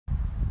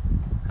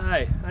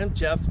Hi, I'm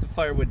Jeff, the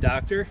Firewood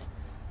Doctor.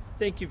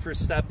 Thank you for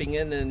stopping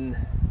in and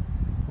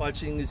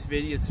watching this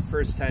video. It's the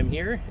first time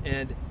here,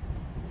 and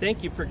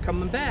thank you for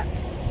coming back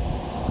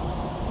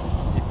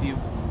if you've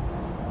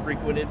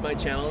frequented my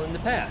channel in the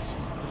past,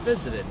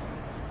 visited.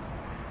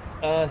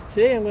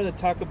 Today I'm going to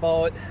talk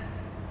about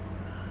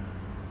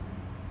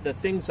the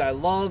things I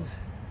love,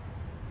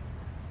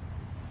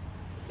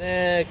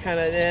 and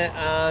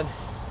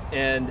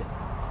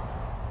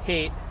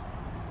hate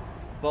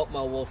about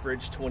my Wolfe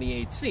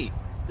 28C.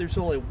 There's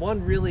only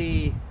one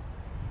really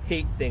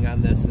hate thing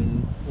on this,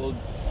 and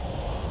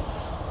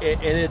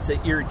it's an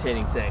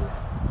irritating thing.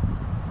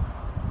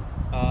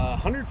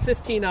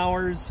 115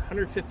 hours,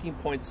 115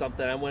 point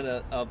something. I went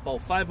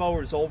about 5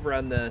 hours over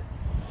on to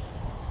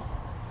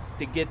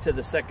get to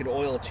the second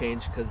oil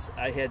change because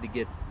I had to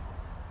get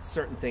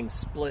certain things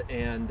split,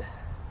 and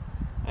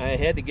I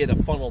had to get a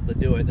funnel to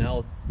do it, and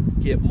I'll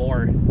get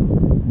more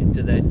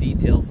into that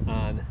details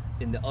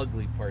in the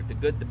ugly part, the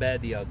good, the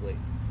bad, the ugly.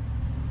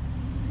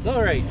 So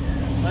alright,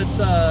 let's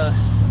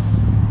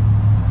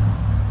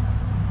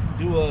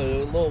do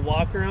a little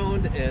walk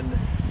around and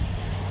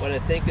what I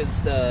think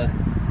is the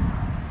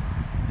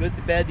good,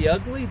 the bad, the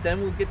ugly.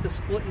 Then we'll get to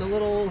splitting a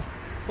little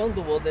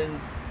bundlewood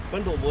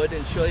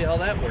and show you how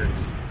that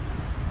works.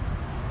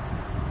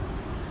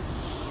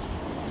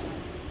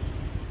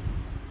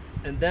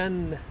 And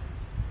then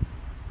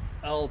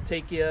I'll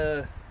take you,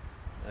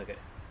 okay.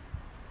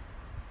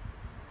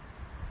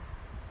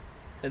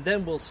 And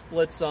then we'll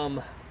split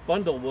some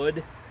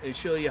bundlewood and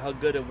show you how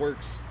good it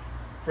works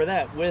for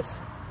that with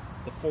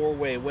the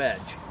 4-way wedge.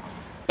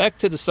 Back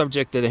to the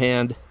subject at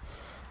hand,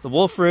 the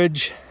Wolfe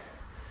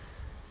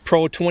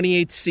Pro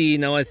 28C.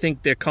 Now I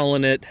think they're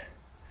calling it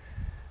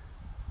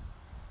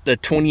the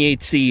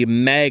 28C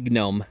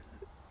Magnum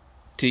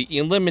to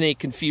eliminate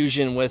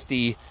confusion with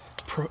the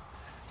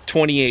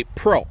 28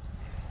 Pro.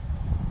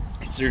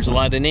 So there's a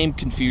lot of name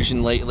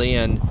confusion lately,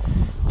 and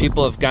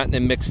people have gotten it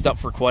mixed up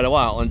for quite a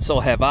while, and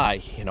so have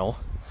I, you know.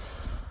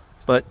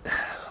 But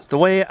the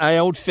way I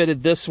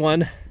outfitted this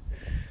one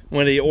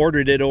when I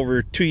ordered it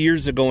over 2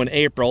 years ago in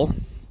April,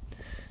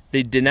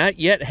 they did not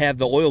yet have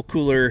the oil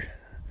cooler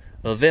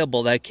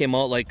available. That came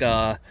out like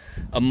a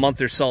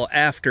month or so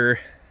after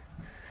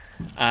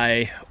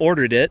I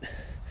ordered it.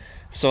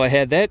 So I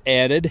had that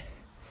added.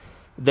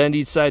 Then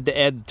decided to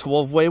add the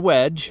 12-way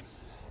wedge.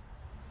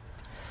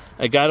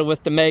 I got it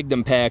with the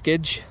Magnum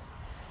package,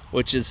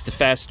 which is the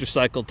faster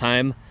cycle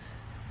time,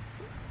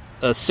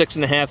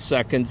 6.5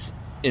 seconds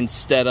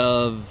instead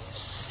of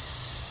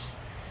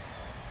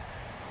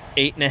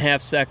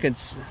 8.5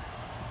 seconds,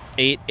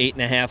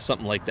 8.5,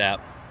 something like that.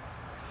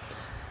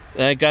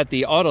 Then I got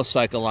the auto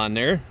cycle on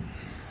there,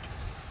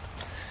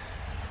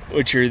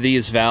 which are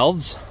these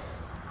valves.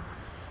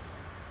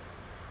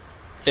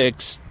 You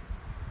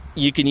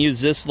can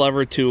use this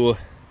lever to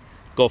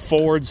go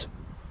forwards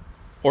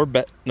or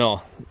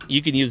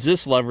you can use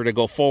this lever to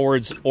go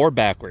forwards or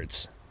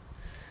backwards.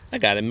 I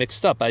got it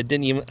mixed up. I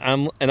didn't even,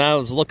 and I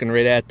was looking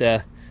right at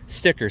the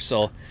sticker.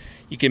 So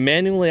you can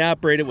manually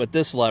operate it with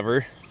this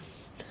lever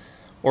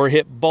or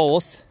hit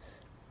both.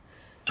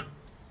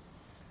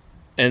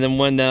 And then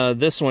when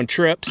this one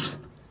trips,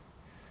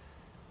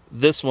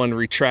 this one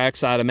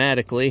retracts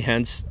automatically,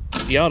 hence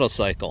the auto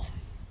cycle.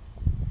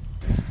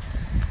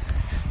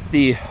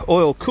 The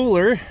oil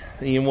cooler,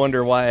 you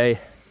wonder why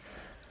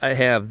I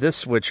have this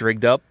switch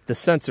rigged up. The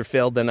sensor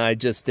failed, and I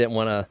just didn't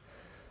want to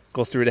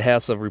go through the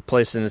hassle of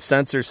replacing the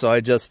sensor, so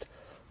I just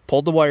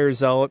pulled the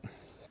wires out.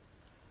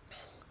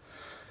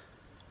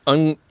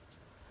 And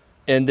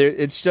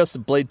it's just a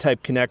blade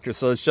type connector,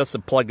 so it's just a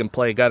plug and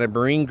play. Got a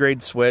marine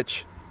grade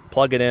switch,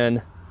 plug it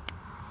in.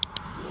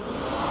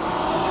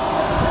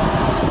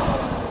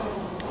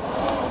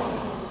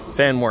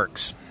 Fan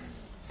works.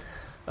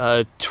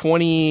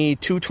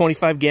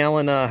 25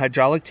 gallon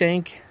hydraulic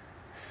tank.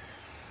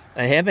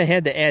 I haven't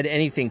had to add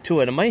anything to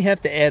it. I might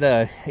have to add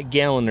a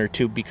gallon or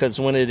two because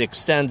when it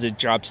extends, it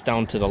drops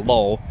down to the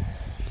low.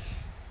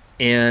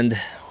 And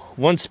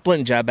one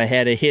splitting job I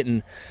had it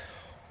hitting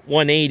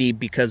 180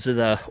 because of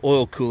the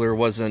oil cooler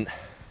wasn't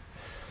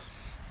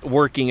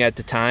working at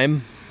the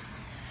time.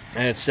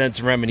 I have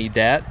since remedied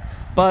that.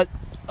 But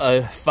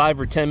 5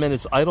 or 10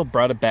 minutes idle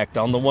brought it back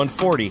down to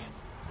 140.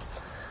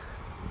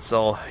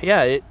 So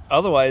yeah,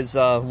 otherwise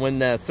when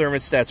the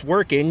thermostat's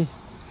working,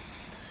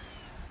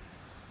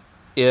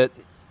 it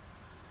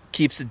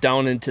keeps it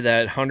down into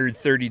that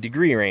 130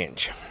 degree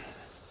range.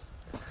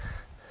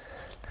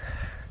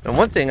 Now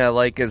one thing I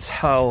like is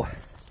how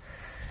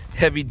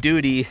heavy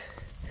duty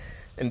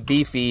and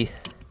beefy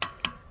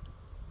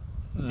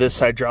this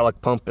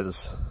hydraulic pump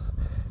is.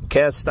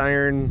 Cast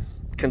iron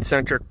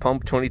concentric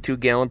pump, 22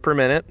 gallon per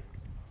minute.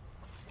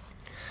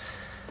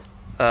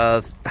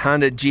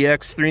 Honda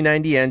GX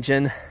 390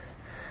 engine.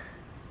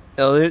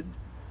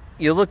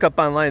 You look up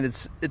online,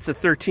 it's a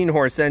 13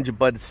 horse engine,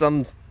 but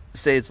some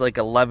say it's like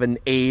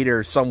 11.8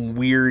 or some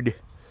weird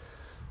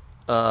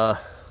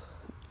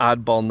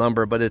oddball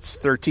number, but it's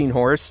 13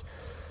 horse.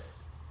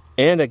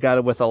 And I got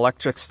it with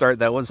electric start.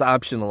 That was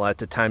optional at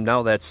the time.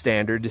 Now that's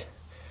standard.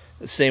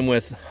 Same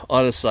with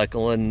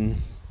Autocycle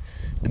and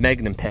the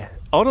Magnum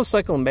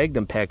Autocycle and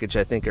Magnum package,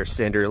 I think, are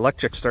standard.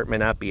 Electric start may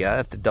not be. I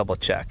have to double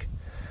check.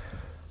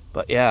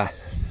 But yeah,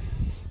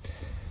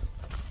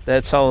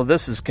 that's how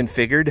this is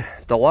configured.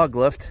 The log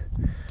lift.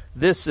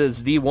 This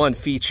is the one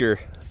feature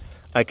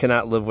I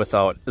cannot live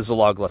without, is a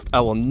log lift.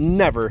 I will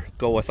never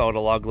go without a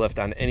log lift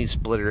on any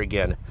splitter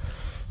again.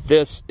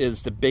 This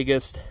is the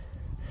biggest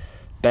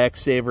back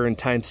saver and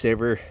time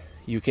saver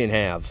you can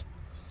have.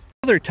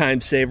 Another time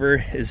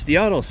saver is the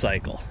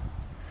Autocycle.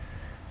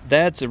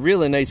 That's a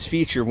really nice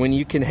feature when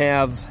you can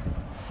have,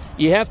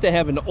 you have to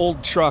have an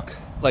old truck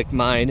like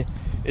mine.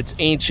 It's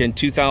ancient,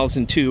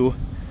 2002,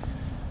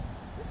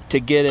 to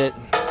get it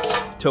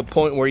to a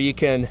point where you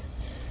can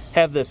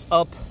have this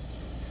up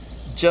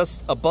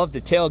just above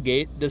the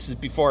tailgate. This is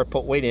before I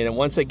put weight in it.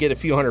 Once I get a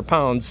few hundred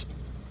pounds,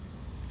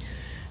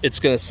 it's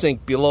going to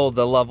sink below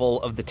the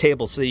level of the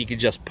table so you can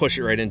just push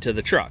it right into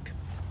the truck.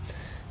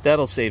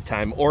 That'll save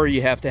time. Or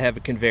you have to have a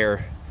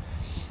conveyor,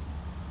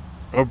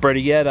 or better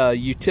yet, a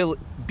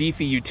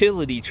beefy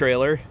utility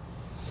trailer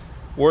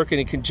working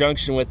in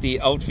conjunction with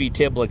the Outfeed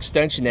Table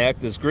Extension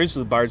Act as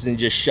grizzly bars, and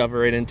just shove it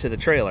right into the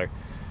trailer.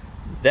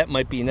 That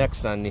might be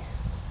next on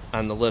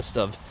the list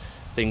of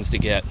things to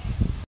get.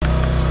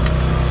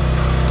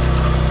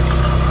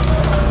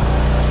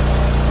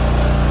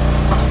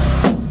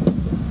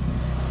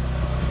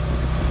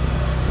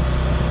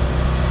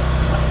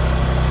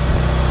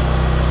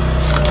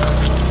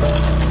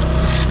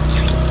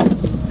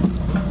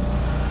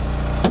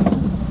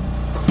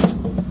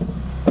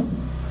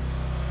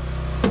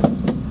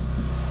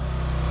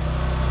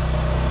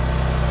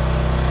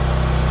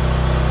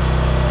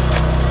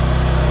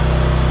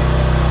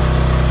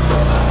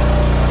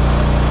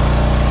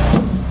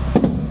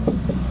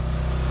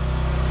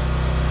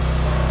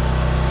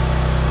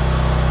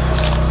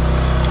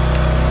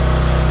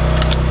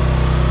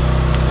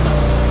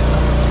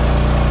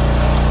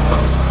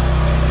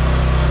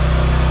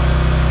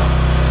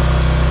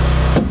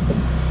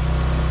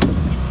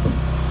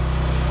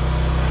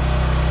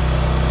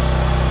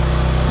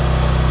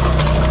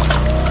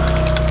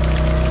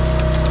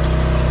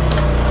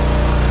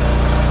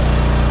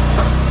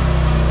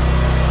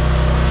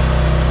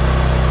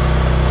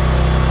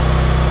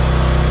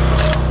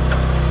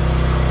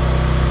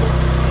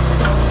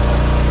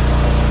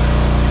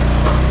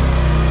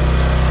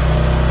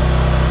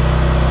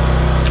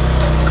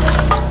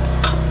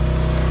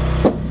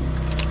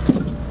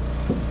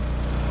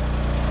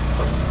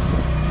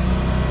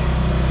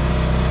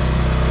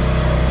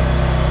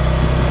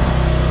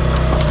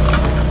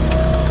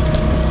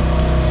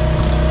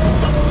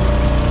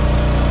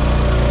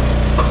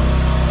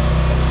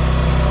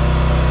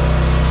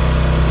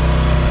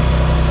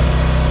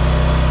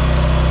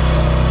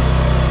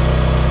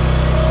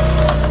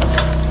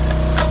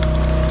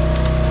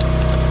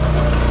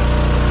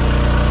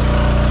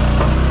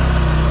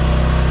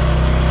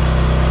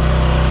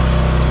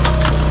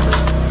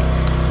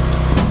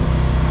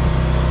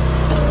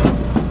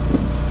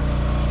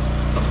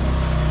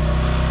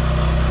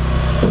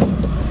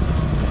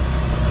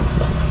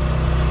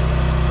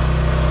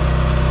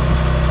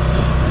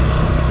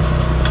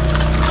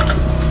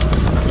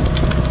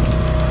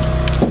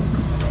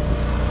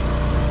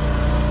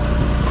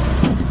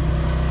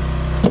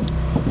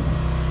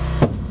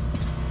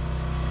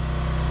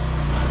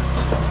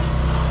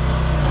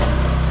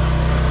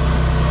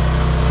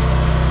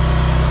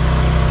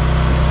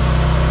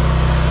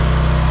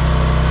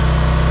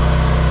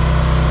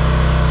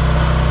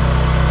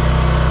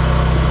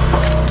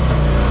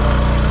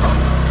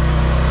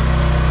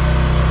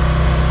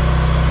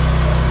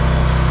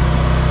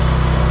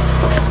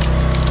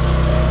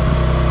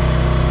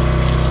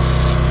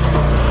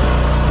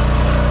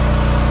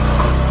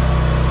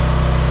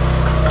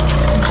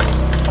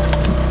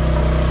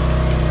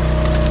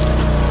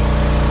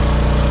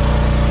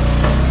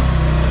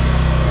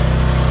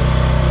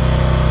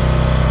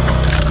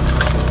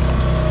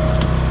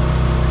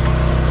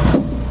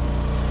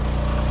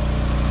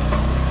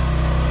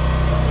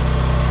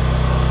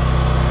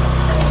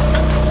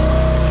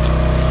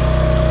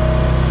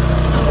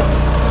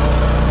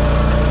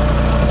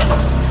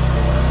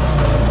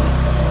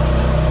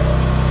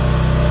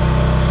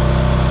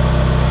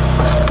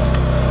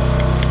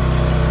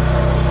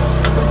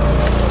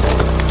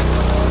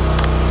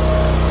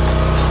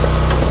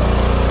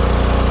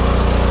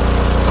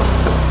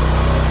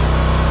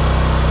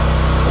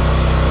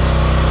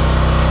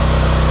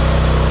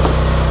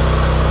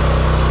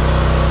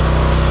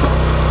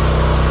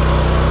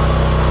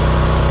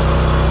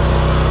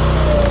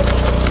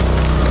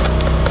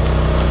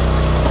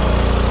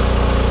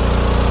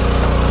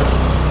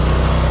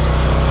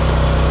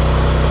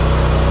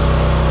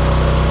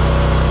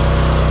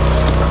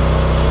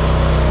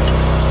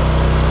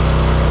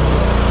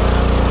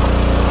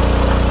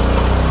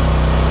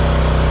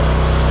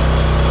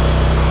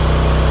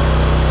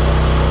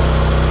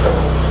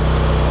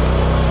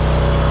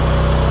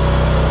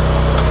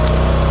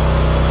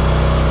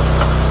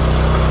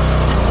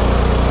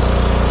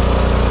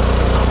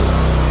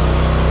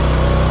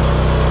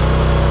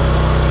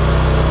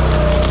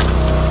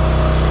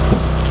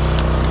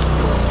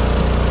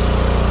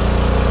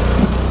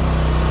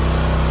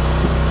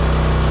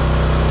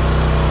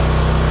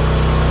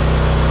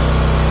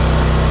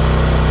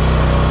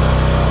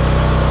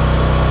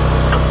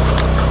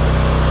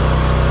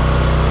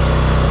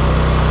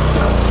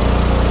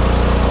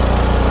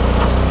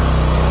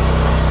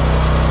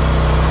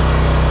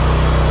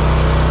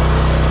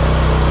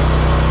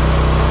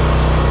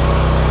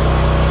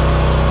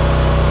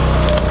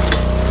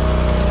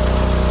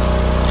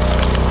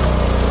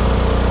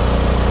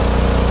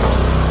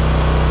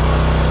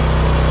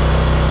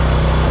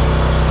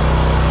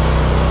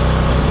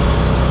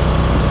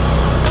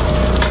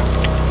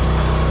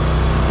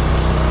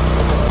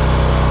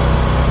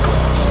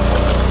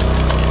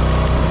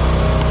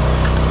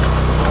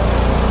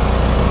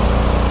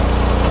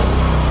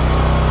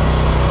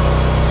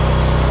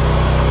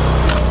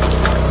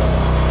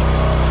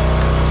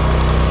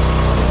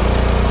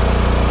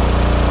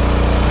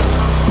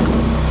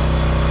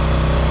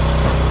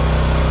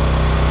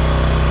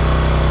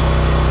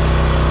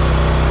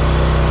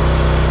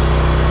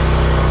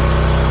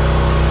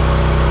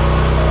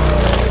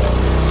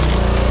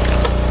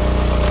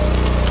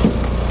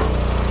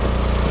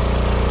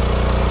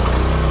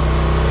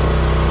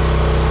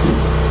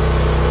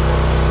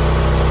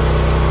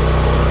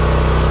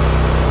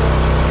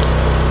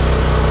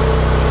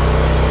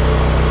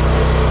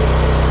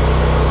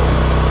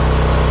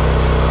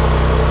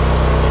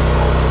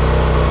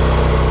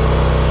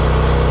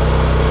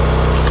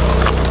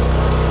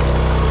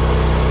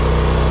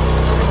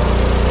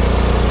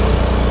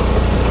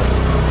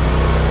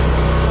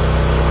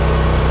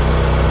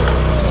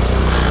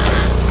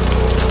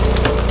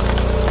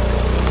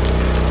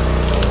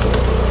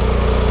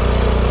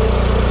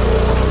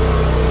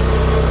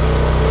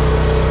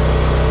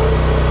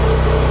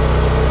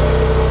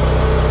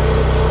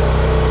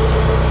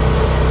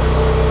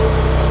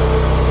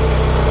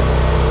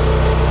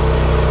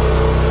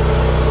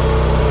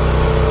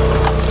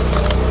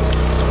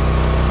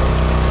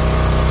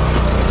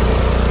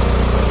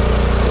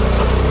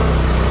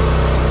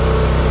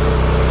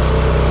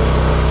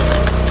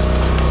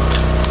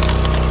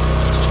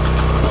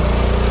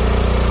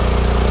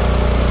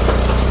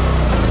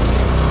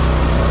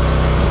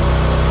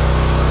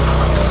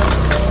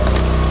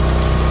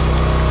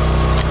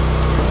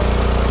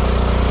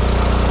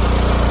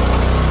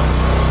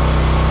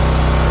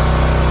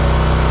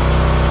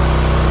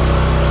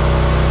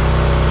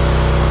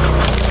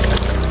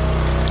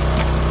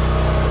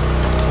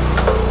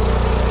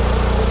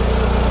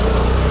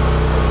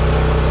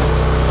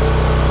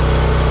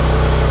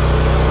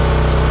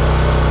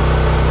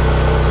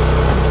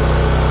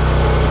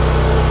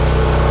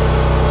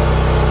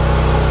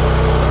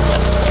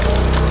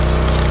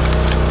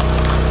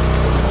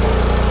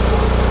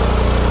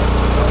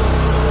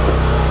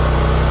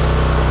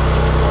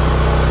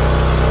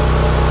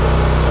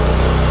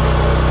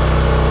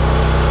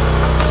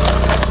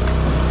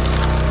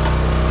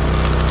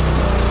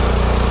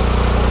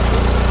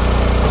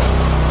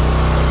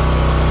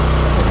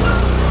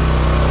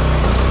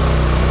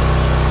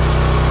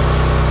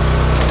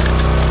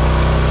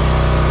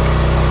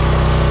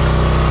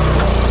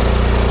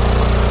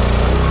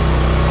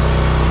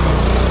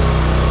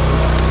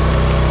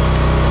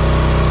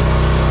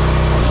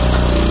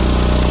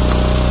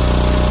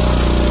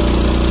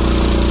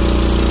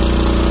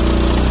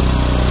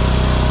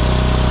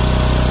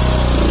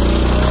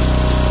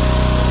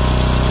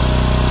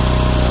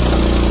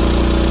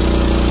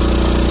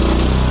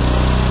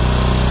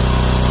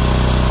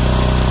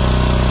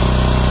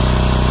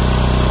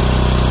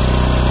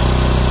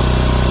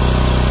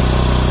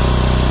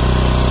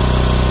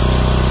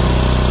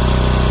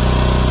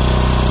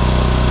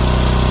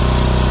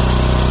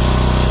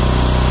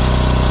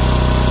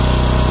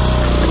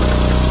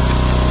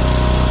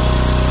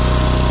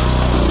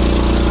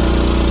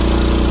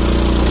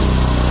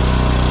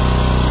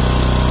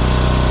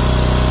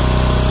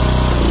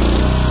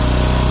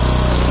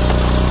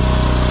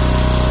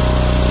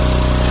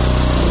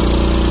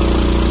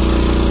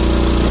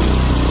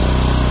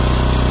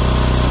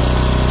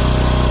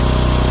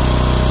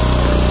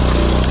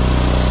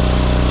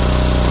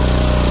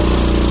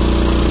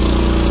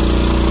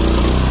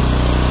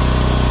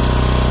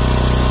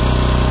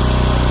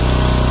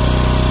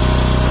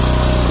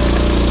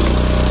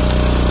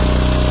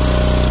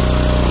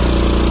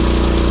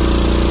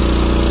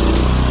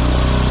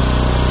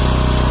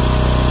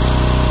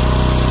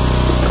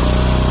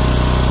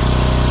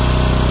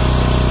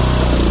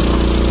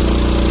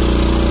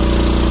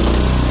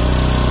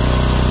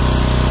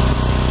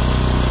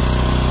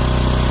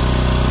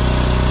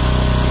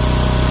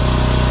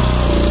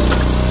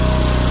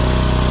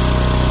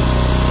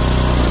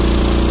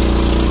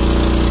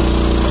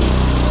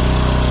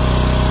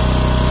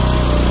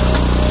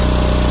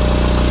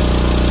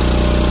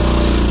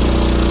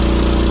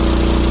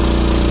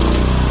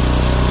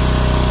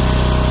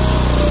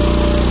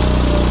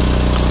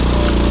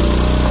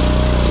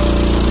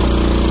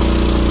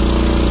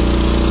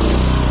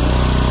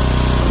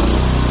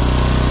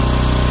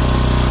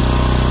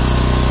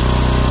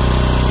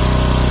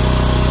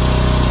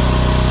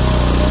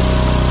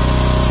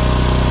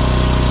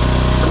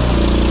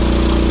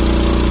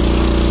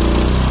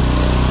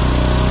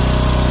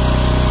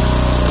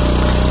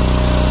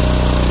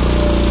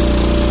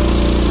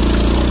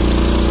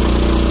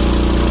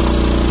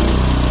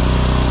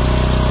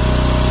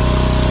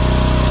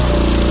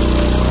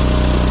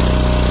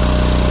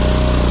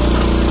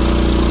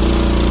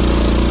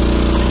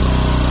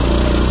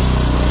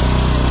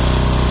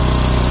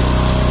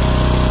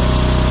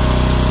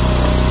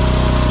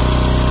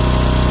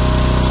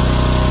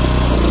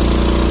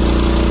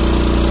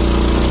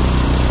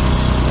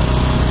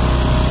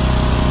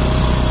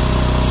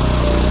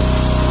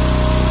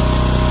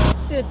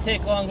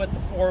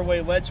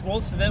 4-way wedge.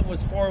 Most of it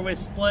was 4-way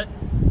split.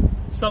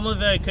 Some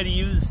of it I could have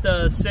used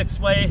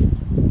 6-way.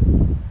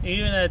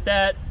 Even at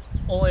that,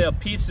 only a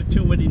piece or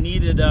two would have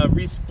needed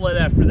resplit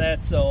after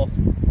that. So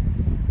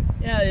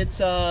yeah, it's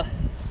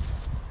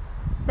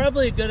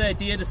probably a good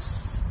idea to,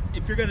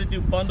 if you're going to do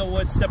bundle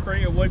wood,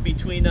 separate your wood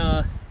between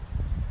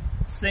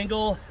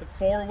single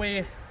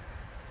 4-way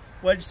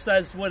wedge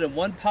sized wood in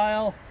one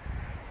pile,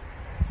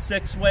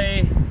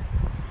 6-way,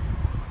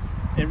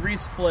 and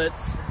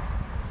resplits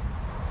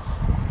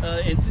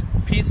into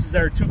pieces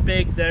that are too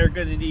big that are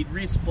going to need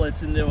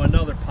resplits into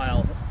another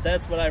pile.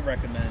 That's what I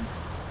recommend.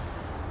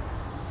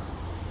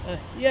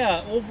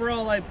 Yeah,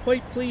 overall I'm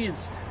quite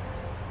pleased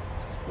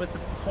with the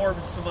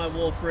performance of my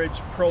Wolfe Ridge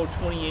Pro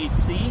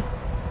 28C.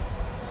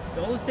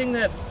 The only thing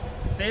that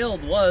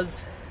failed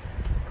was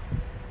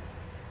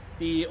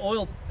the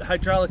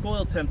hydraulic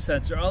oil temp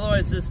sensor.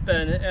 Otherwise, it's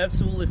been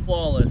absolutely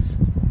flawless.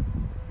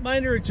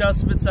 Minor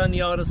adjustments on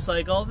the auto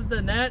cycle. Other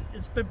than that,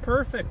 it's been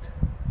perfect.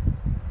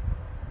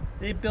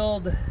 They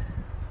build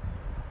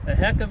a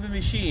heck of a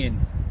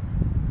machine.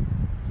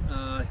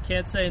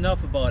 Can't say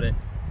enough about it.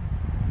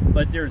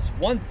 But there's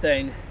one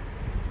thing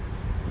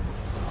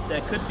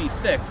that could be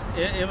fixed.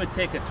 It would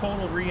take a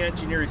total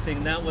re-engineering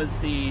thing. That was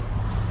the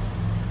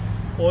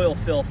oil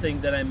fill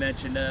thing that I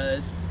mentioned.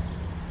 I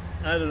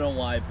don't know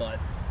why, but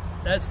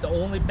that's the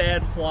only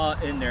bad flaw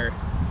in there.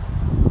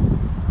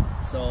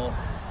 So,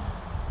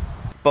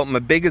 but my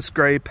biggest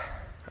gripe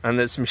on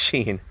this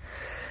machine,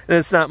 and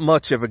it's not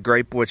much of a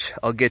gripe, which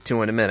I'll get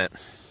to in a minute,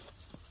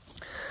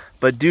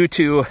 but due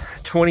to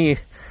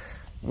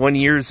 21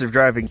 years of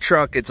driving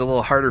truck, it's a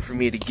little harder for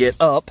me to get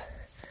up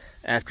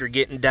after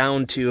getting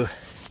down to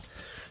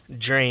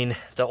drain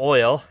the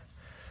oil.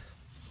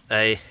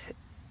 That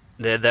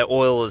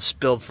oil is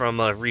spilled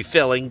from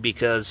refilling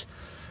because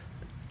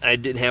I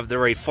didn't have the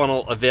right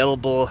funnel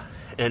available,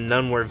 and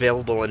none were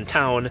available in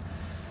town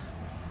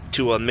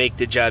to make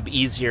the job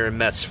easier and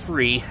mess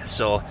free.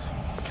 So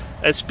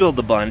I spilled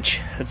a bunch.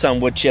 It's on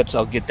wood chips.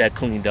 I'll get that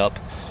cleaned up.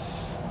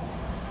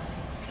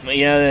 But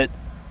yeah,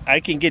 I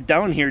can get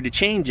down here to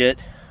change it,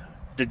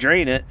 to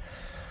drain it,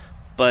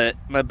 but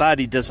my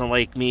body doesn't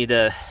like me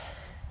to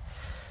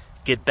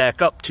get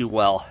back up too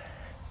well.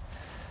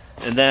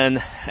 And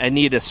then I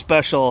need a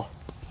special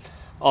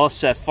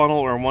offset funnel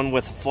or one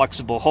with a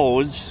flexible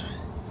hose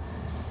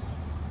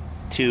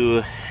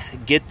to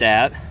get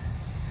that.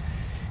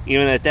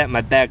 Even at that,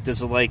 my back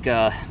doesn't like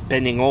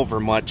bending over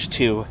much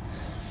to,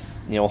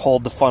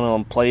 hold the funnel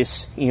in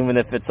place. Even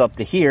if it's up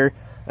to here,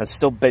 I'm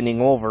still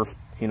bending over,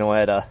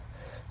 at a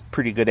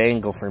pretty good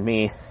angle for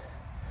me.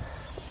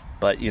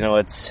 But,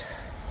 it's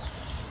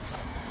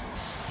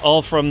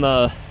all from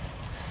the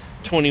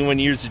 21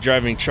 years of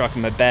driving truck,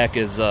 and my back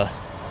is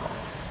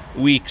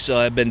weak, so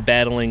I've been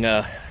battling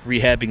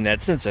rehabbing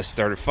that since I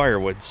started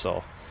firewood.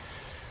 So,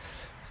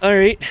 all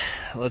right,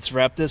 let's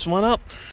wrap this one up.